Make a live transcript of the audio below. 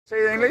Say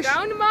it in English.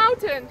 Down the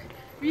mountain.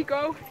 We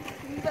go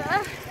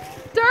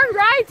turn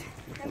right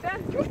and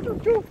then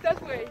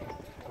that way.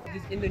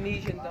 This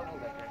Indonesian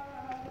double-decker.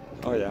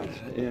 Oh yeah,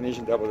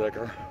 Indonesian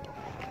double-decker.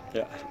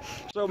 Yeah.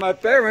 So my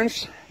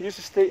parents used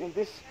to stay in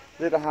this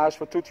little house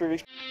for 2-3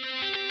 weeks.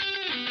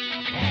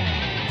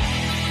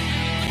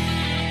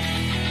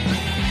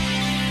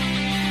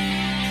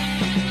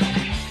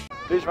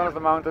 This is one of the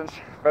mountains,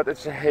 but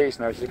it's a haze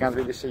now, so you can't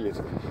really see it.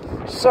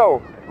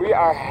 So we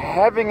are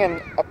having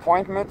an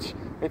appointment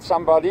with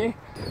somebody.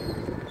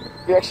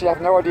 We actually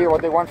have no idea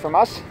what they want from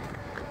us,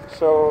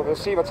 so we'll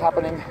see what's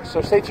happening.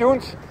 So stay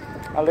tuned,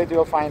 and later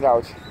you'll find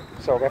out.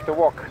 So we have to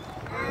walk.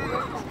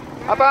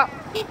 Appa!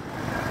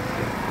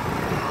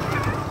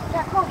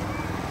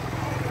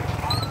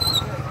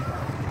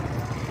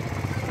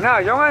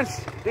 Nou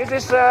jongens, dit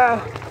is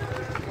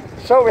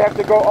so we have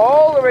to go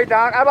all the way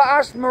down. Abba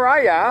asked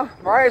Moriah.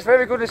 Moriah is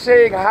very good at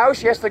saying how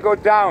she has to go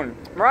down.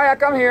 Moriah,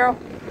 come here.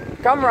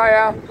 Come,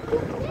 Moriah.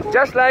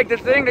 Just like the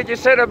thing that you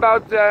said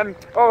about,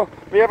 oh,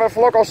 we have a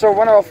vlog also,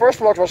 one of our first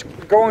vlogs was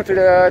going to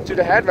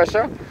the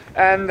hairdresser.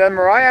 And then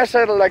Moriah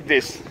said it like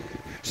this.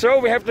 So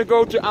we have to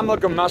go to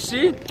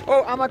Amalgamasi.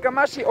 Oh,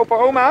 Amalgamasi, Opa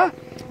Oma.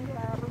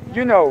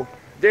 You know,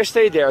 they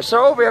stay there.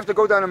 So we have to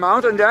go down the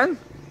mountain then.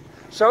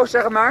 So,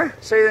 zeg maar,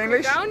 say it in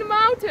English. Down the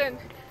mountain.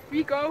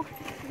 We go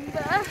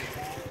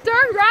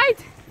turn right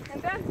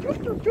and then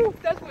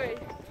that way.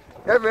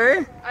 That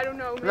way? I don't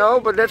know. Maybe. No,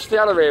 but that's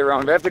the other way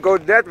around. We have to go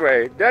that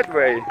way. That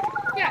way.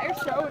 Yeah,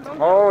 it's so.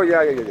 Oh,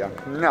 yeah.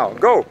 Now,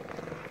 go.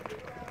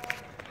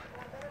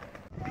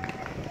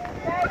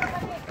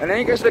 In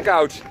één keer is het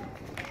koud.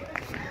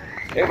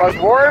 It was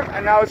warm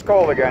and now it's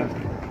cold again.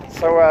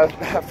 So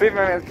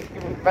Vivian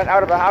went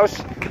out of the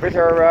house with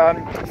her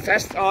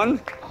vest on.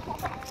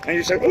 And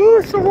you said, oh,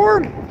 it's so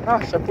warm. Oh,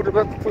 so put it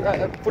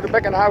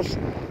back in the house.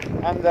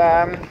 And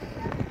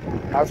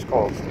now it's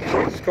cold.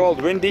 It's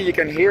cold, windy. You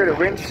can hear the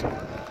wind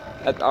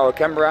at our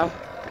camera.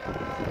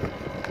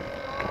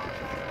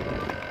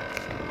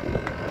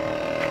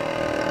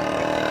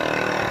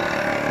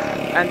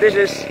 And this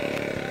is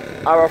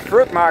our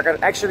fruit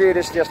market. Actually, it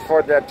is just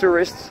for the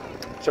tourists.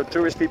 So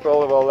tourist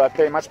people will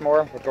pay much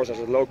more, because as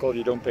a local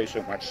you don't pay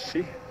so much.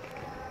 See?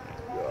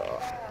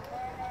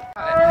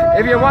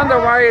 If you wonder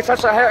why it's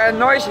such a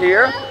noise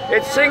here,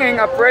 it's singing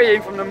or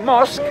praying from the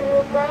mosque.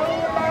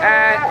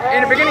 And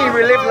in the beginning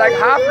we lived like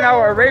half an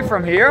hour away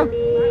from here,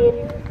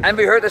 and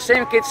we heard the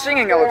same kids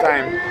singing all the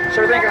time.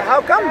 So we're thinking,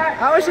 how come?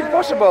 How is it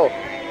possible?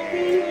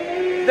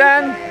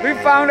 Then we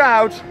found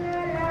out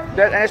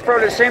that, and it's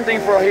probably the same thing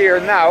for here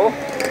now,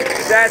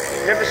 that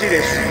you have to see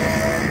this.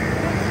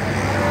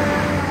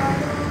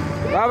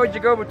 Why would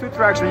you go with 2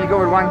 tracks when you go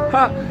with 1?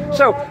 Huh.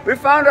 So we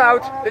found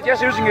out that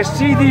just using a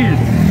CD.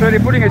 So they're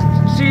putting a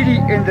CD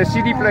in the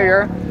CD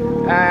player,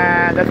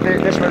 and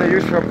that's what they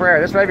use for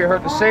prayer. That's why we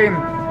heard the same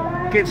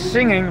kids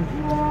singing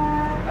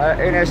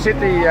in a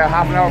city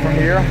half an hour from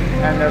here,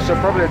 and so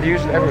probably they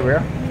use it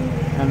everywhere.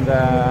 And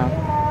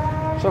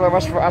so that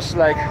was for us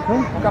like,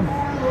 oh, come.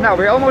 Now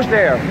we're almost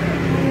there.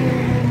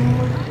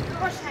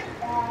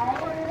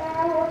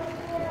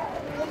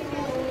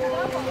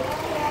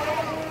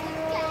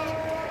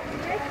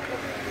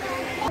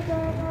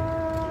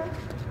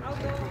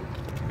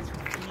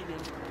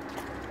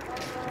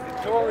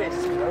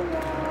 Tourists, you know.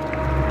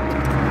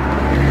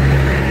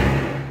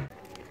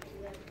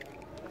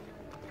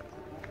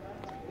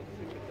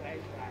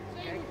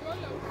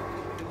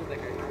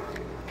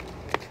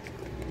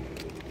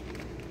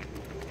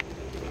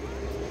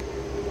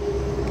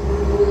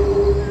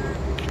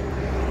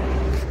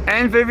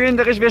 En Vivian,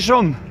 er is weer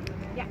zon.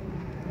 Yeah.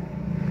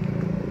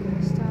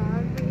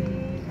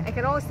 I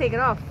can always take it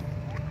off,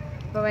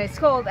 but when it's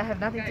cold, I have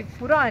nothing to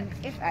put on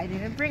if I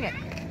didn't bring it.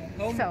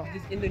 So.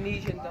 This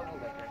Indonesian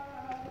double-decker.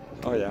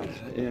 Oh yeah,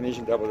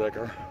 Indonesian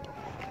double-decker.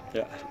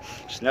 Yeah,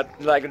 it's not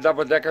like a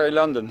double-decker in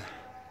London.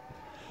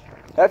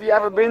 Have you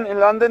ever been in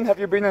London? Have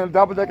you been in a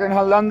double-decker in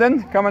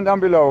London? Comment down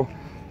below.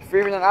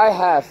 Vivian and I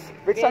have.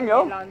 With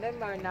Samuel? In London,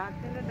 but not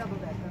in a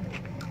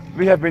double-decker.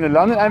 We have been in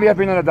London and we have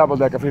been in a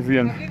double-decker,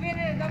 Vivian. Have you been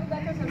in a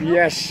double-decker?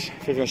 Yes,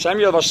 Vivian.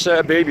 Samuel was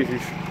a baby,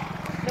 Viv.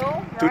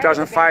 No?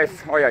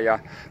 2005. Oh yeah.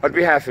 But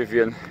we have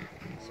Vivian.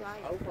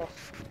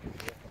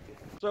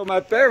 So my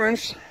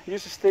parents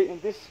used to stay in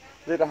this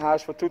little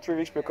house for 2-3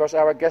 weeks because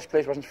our guest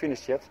place wasn't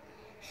finished yet.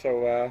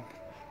 So,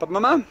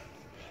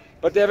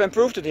 but they have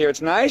improved it here.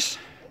 It's nice.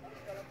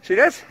 See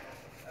that?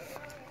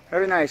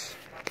 Very nice.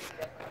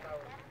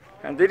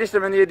 And dit is de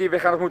manier die we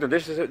gaan ontmoeten.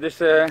 This is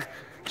the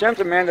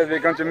gentleman that we're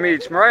going to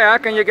meet. Moriah,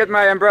 can you get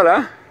my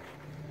umbrella?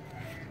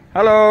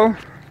 Hello.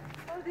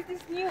 Oh, this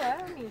is new, eh?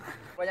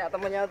 Banyak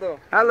temannya tuh.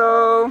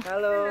 Halo.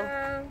 Halo.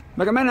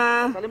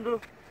 Bagaimana? Salim dulu.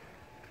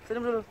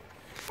 Salim dulu.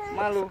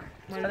 Malu.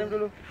 Salim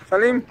dulu.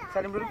 Salim.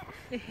 Salim dulu.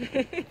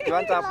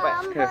 Jangan capek.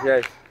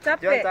 Yes.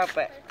 Jangan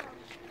capek.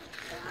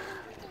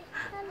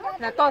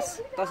 Nah,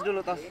 tos. Tos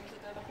dulu, tos.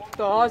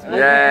 Tos.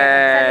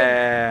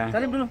 Yeah.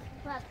 Salim dulu.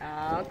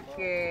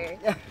 Okay.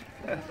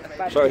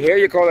 So here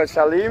you call it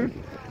Salim.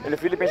 In the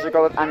Philippines you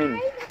call it Amin.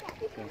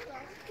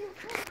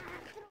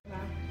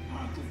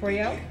 For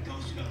you?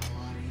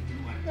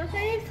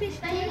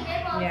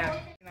 Yeah.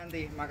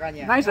 Nanti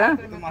makannya. Nice, huh?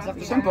 Itu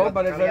masak Simple,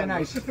 but it's very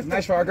nice.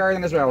 Nice for our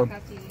garden as well.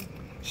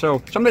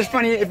 So sometimes it's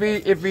funny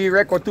if we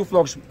record two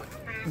vlogs,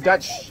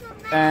 Dutch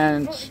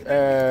and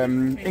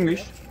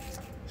English.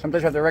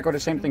 Sometimes we have to record the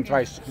same thing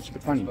twice. It's a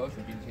bit funny.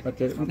 But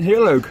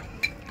heel leuk.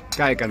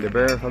 Kijk aan de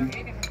bergen.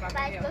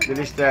 Dit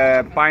is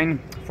de pine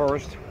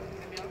forest.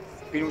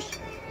 Pinus.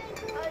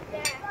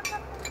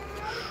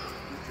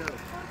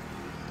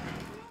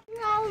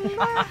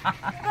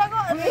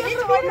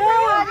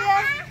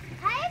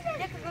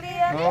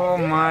 Oh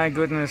my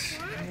goodness.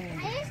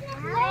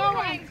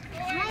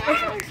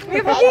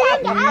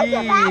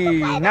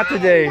 Not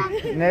today.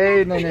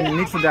 Nee,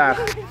 niet vandaag.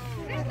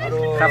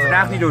 Ga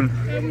vandaag niet doen.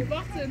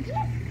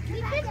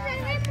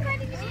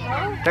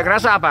 Tak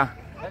rasa apa?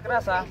 Tak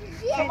rasa.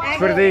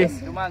 Seperti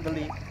Cuma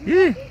geli.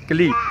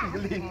 geli.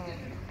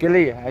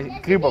 Geli. Hij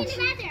kriebelt.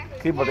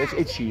 Kriebelt, it's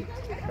itchy.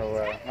 So,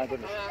 my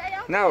goodness.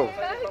 Nou.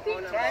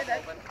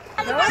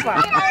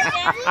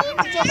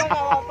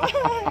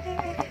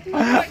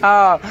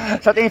 Oh,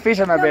 zat één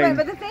vis aan mijn been.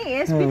 But the thing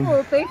is, people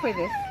will pay for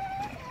this.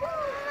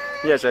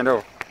 Yes, I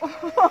know.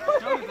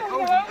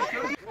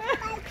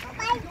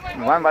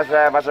 One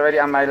was already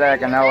on my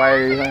leg and now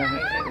I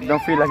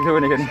don't feel like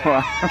doing it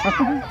anymore.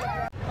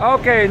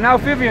 Okay, now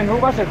Vivian, hoe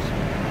was het?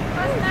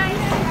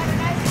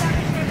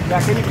 Ja,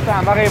 ik kan niet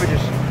verstaan, wacht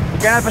eventjes. You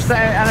cannot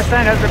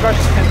understand it because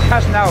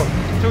just now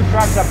 2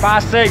 trucks are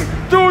passing.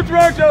 2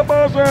 trucks are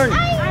passing!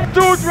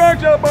 2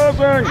 trucks are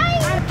passing!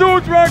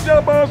 2 trucks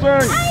are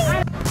passing!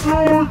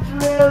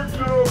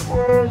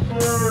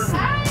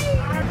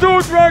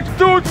 2 trucks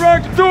are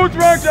passing! 2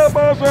 trucks are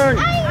passing!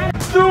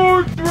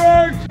 2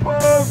 trucks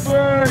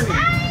passing!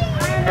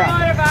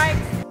 Motorbikes.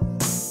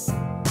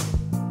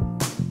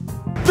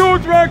 2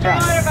 trucks!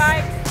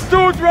 Motorbikes.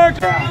 2 trucks!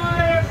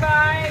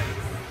 Motorbikes.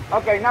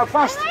 Okay, now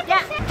fast!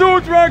 Yeah.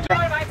 2 trucks!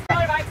 Motorbikes.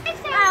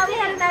 We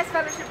had a nice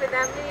fellowship with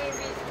them.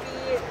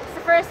 It's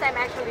the first time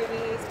actually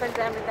we spent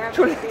time with them.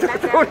 Too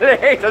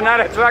late,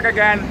 another truck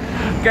again.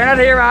 Cannot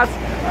hear us.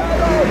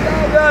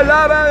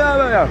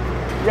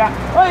 Yeah.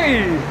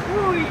 Hey!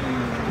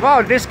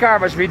 Wow, this car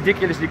was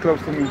ridiculously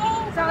close to me.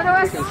 So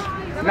that was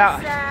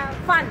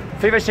fun.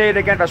 Viva say it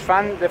again, it was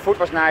fun. The food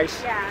was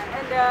nice. Yeah,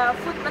 and the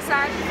foot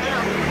massage,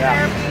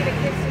 therapy, the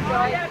kids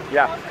enjoyed.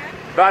 Yeah.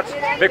 But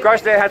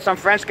because they had some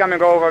friends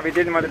coming over, we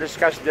didn't want to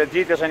discuss the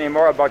details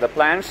anymore about the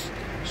plans.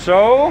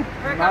 So,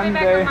 We're coming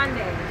back on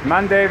Monday.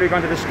 Monday we're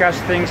going to discuss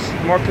things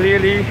more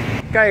clearly.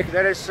 Kijk,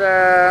 there is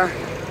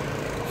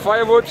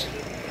firewood.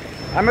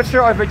 I'm not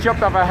sure if we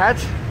chopped off our head.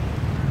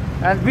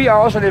 And we are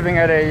also living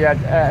at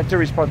a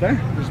tourist spot there.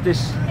 It's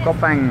this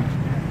Kopang,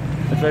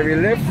 that's where we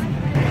live.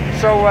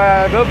 So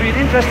it will be an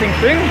interesting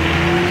thing.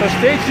 So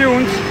stay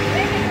tuned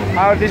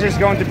how this is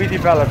going to be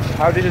developed,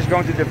 how this is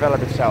going to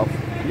develop itself.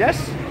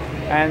 Yes?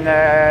 And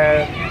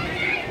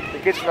the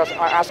kids are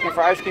asking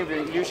for ice cream. We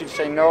usually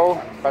say no,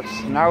 but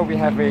now we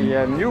have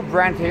a new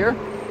brand here,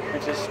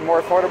 which is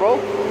more affordable.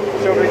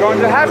 So we're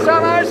going to have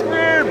some ice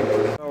cream.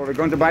 So we're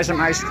going to buy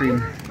some ice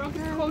cream.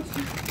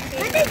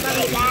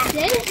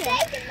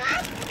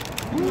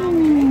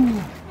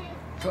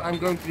 So I'm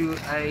going to,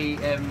 I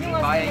am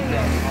buying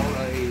them all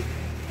a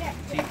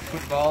cheap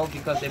football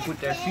because they put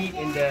their feet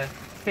in the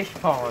fish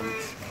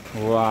ponds.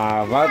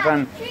 Wow,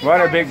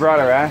 what a big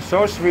brother, eh?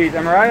 So sweet.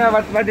 And Mariah,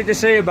 what did you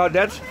say about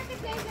that?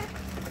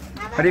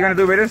 What are you going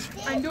to do with it?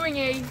 I'm doing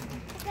a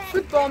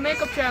football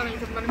makeup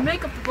challenge. I'm going to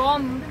make up the ball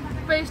and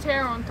paste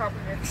hair on top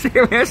of it.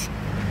 Serious?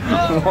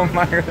 Oh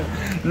my god.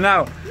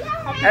 Now,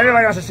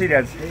 everybody wants to see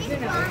that.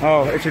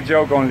 Oh, it's a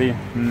joke only.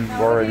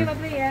 Boring.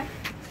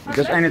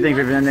 Just anything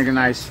with anything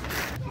nice.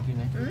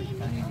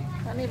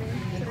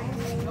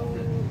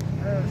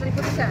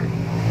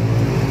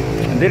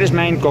 En dit is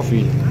mijn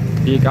koffie,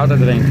 die ik altijd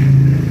drink.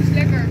 It's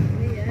lekker.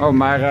 Oh,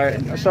 maar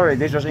sorry,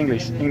 this was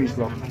English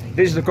vlog.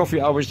 This is the coffee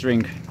I always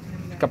drink.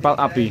 Kapal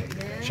Api.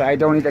 So I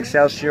don't need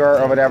Excelsior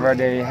or whatever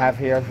they have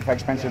here of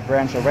expensive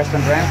brands or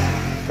Western brands.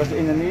 Because the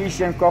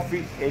Indonesian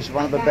coffee is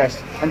one of the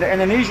best. And the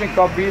Indonesian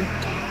coffee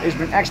has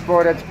been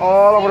exported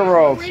all over the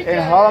world.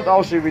 In Holland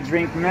also we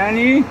drink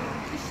many.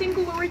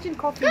 Single origin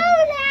coffee.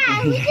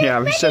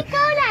 Ja, we saw.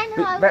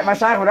 Maar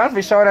zagen we dat?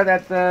 We saw that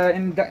at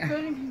in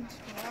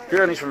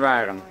Keurings van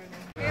Weare.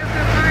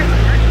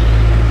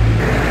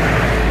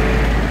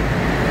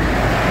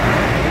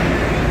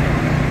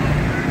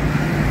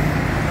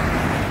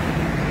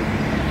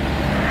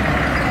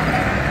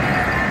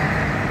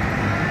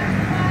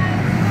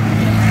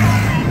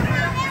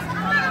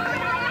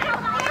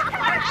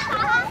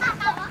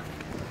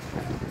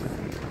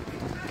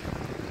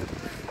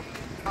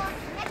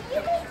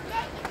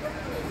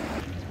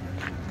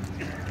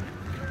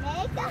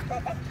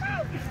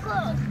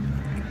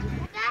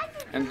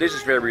 And this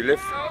is where we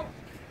live.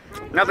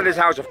 Not in this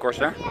house, of course,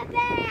 huh?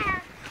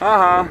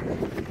 Haha.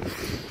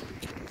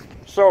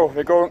 So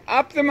we're going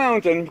up the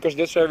mountain because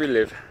that's where we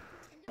live.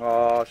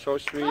 Oh, so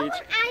sweet.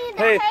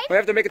 Hey, we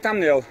have to make a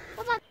thumbnail.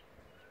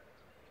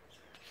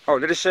 Oh,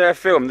 dit is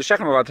film, dus zeg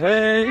maar wat.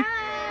 Hey.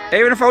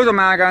 Even een foto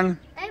maken.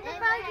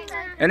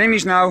 En neem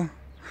eens nou.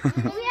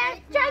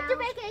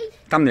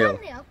 Thumbnail.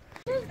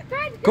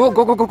 Go,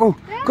 go, go, go, go.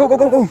 Go, go,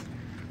 go, go.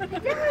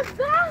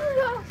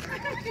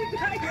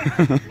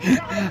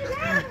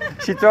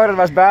 She thought it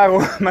was Baru,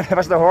 but it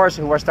was the horse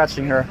who was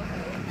touching her.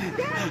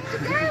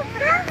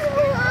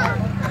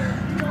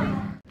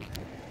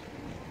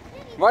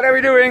 What are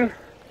we doing?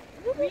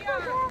 We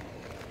are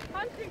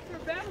hunting for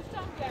Baru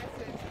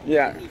sunglasses.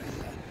 Yeah.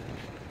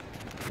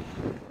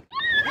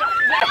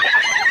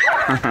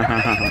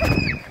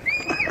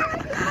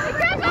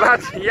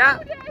 What? Yeah?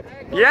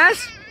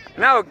 Yes?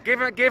 Now, give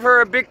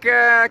her a big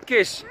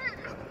kiss.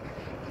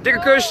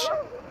 Dikke kus.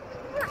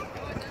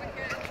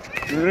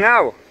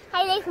 Nou.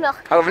 Hij leeft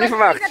nog. Hadden we niet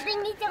verwacht. Dat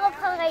ding niet erop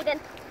gereden.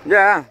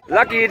 Yeah.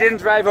 Lucky he didn't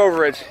drive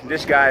over it,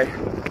 this guy.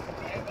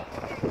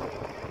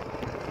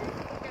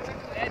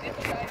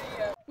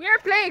 We are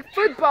playing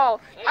football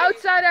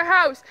outside our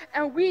house,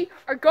 and we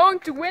are going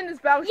to win this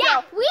battle.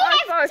 Yeah, we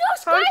have 2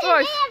 scores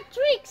and they have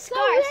 3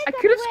 scores. I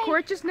could have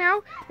scored just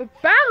now, but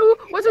Baru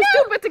was so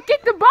stupid to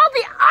kick the ball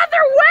the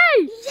other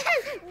way.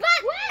 Yes,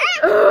 but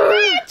throw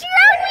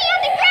me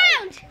on the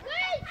ground.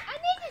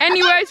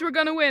 Anyways, we're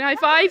gonna win. High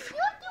five.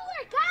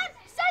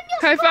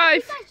 High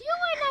five. Because you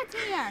were not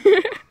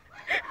here.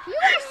 You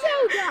are so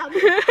dumb.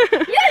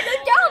 You're so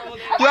dumb.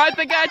 Right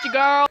back at you,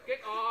 girl.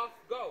 Kick off,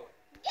 go.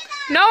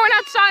 No, we're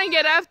not signing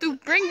yet. I have to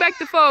bring back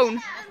the phone.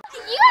 Yeah.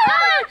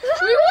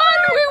 We won!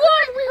 We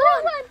won! We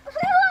won!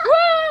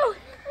 Woo!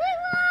 We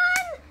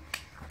won!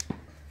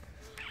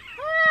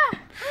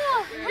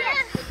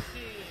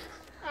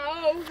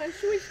 Oh, that's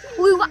sweet.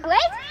 We won. Wait.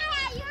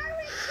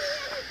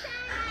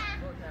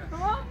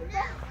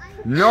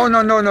 No,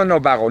 no, no, no, no,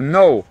 Baru.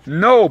 No.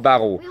 No,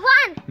 Baru. We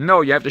won.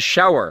 No, you have to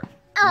shower.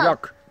 Oh.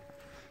 Yuck.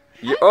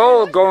 You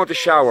all go to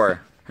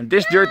shower. And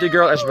this dirty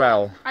girl as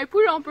well. I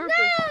put it on purpose.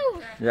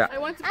 No. Yeah. I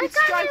want to I put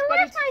can't stripes, but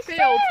lift it's my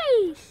failed.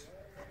 face.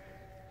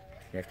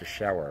 You have to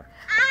shower.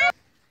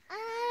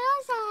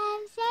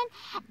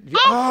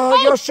 Oh,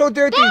 you're so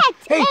dirty.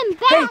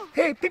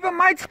 Hey, People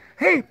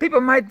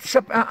might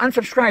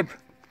unsubscribe.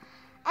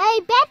 I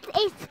bet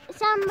it's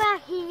somewhere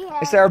here.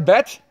 Is there a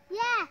bed?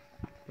 Yeah,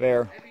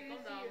 Where?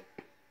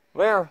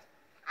 Where?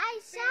 I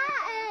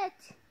saw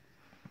it.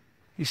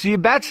 You see a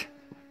bed?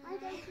 I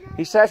don't know.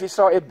 He says he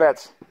saw a bed.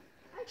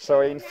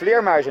 So in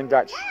vleermuis in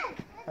Dutch.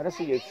 I don't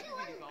see it.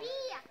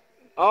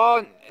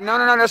 Oh, no,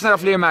 no, no, that's not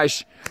a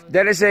vleermuis.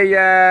 That is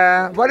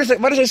a, what is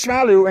a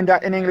swallow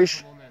in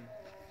English?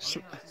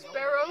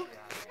 Sparrow?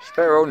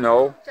 Sparrow,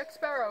 no. Jack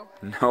Sparrow.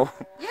 No,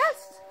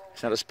 Yes.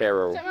 it's not a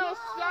sparrow. Zeg maar,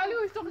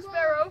 swallow is toch een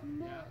sparrow?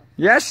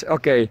 Yes?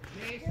 Okay.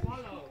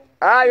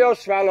 Ah, you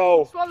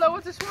swallow. Swallow,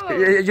 what's a swallow?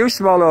 You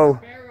swallow.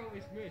 Sparrow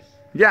is mus.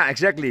 Yeah,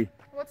 exactly.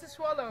 What's a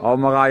swallow? Oh,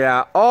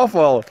 Moriah,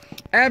 awful.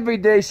 Every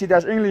day she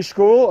does English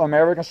school,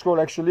 American school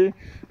actually,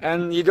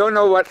 and you don't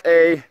know what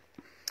a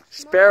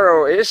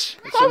sparrow is.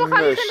 It's a we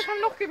gaan mus.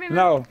 nog een keer winnen.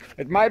 No,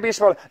 it might be a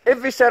swallow.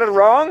 If we said it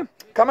wrong,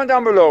 comment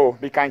down below.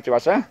 Be kind to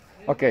us, huh?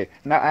 Okay,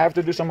 now I have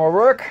to do some more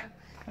work,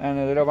 and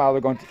a little while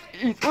we're going to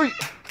eat. Oei!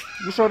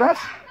 You saw that?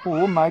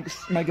 Oh, my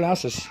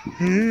glasses.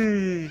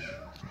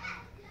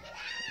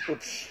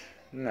 Oops.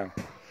 No.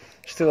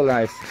 Still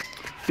alive.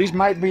 These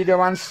might be the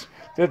ones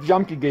that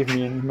Yamki gave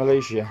me in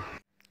Malaysia.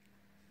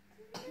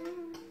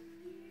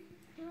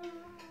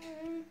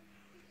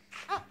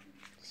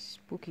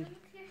 Spooky.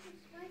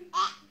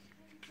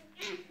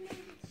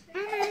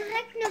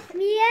 Heb nog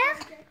meer?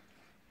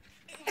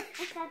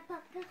 Ik heb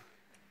papier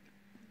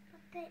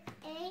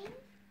 1.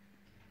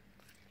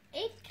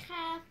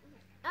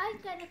 I'm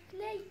gonna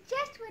play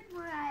chess with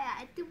Moriah,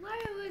 and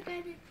tomorrow we're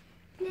gonna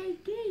play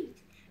games.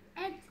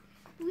 And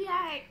we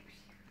are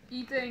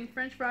Eating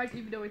French fries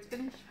even though it's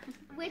finished.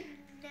 with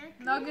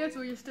Nuggets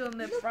where you're still in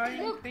the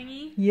frying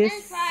thingy.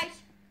 Yes.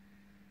 fries.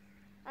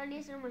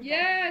 Only someone.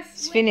 Yes!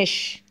 It's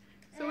finished.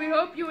 So we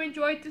hope you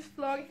enjoyed this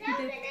vlog. If you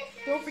did,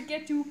 don't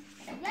forget to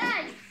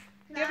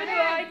give it a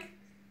like,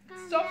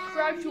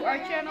 subscribe to our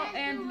channel,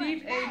 and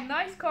leave a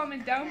nice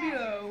comment down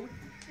below.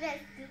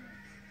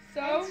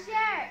 So,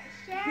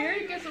 here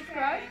you can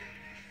subscribe.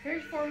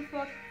 Here's for the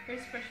vlog.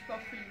 Here's a special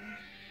vlog for you.